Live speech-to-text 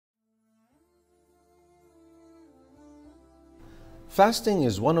Fasting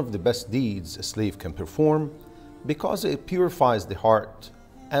is one of the best deeds a slave can perform because it purifies the heart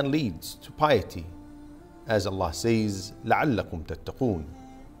and leads to piety. As Allah says, لَعَلَّكُمْ تَتَّقُونَ,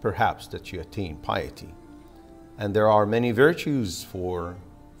 perhaps that you attain piety. And there are many virtues for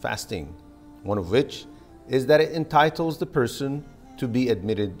fasting, one of which is that it entitles the person to be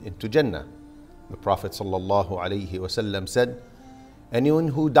admitted into Jannah. The Prophet ﷺ said, anyone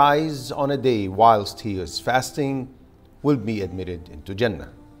who dies on a day whilst he is fasting will be admitted into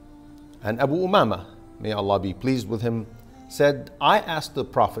Jannah. And Abu Umama, may Allah be pleased with him, said, I asked the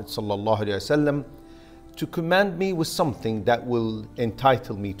Prophet ﷺ to command me with something that will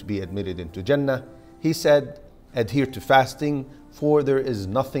entitle me to be admitted into Jannah. He said, adhere to fasting, for there is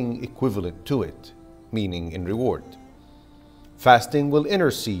nothing equivalent to it, meaning in reward. Fasting will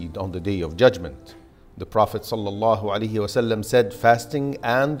intercede on the Day of Judgment. The Prophet ﷺ said, fasting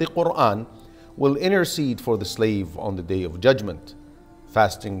and the Quran will intercede for the slave on the Day of Judgment.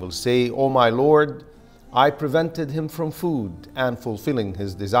 Fasting will say, O my Lord, I prevented him from food and fulfilling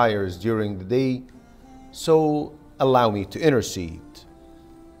his desires during the day, so allow me to intercede.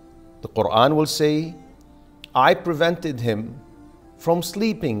 The Quran will say, I prevented him from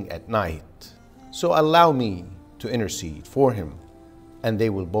sleeping at night, so allow me to intercede for him, and they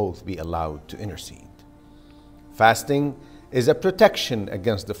will both be allowed to intercede. Fasting is a protection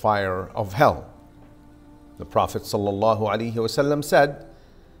against the fire of hell. The Prophet ﷺ said,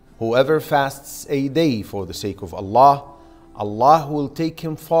 whoever fasts a day for the sake of Allah, Allah will take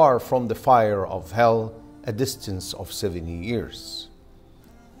him far from the fire of hell, a distance of 70 years.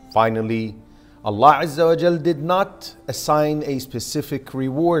 Finally, Allah Azza wa Jal did not assign a specific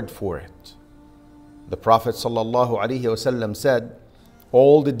reward for it. The Prophet ﷺ said,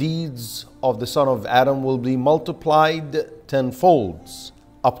 all the deeds of the son of Adam will be multiplied tenfolds,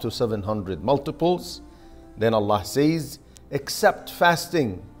 up to 700 multiples. Then Allah says, except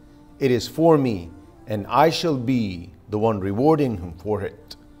fasting, it is for me, and I shall be the one rewarding him for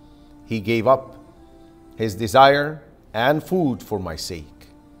it. He gave up his desire and food for my sake.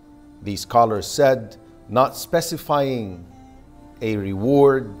 These scholars said, not specifying a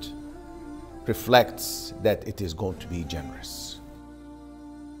reward reflects that it is going to be generous.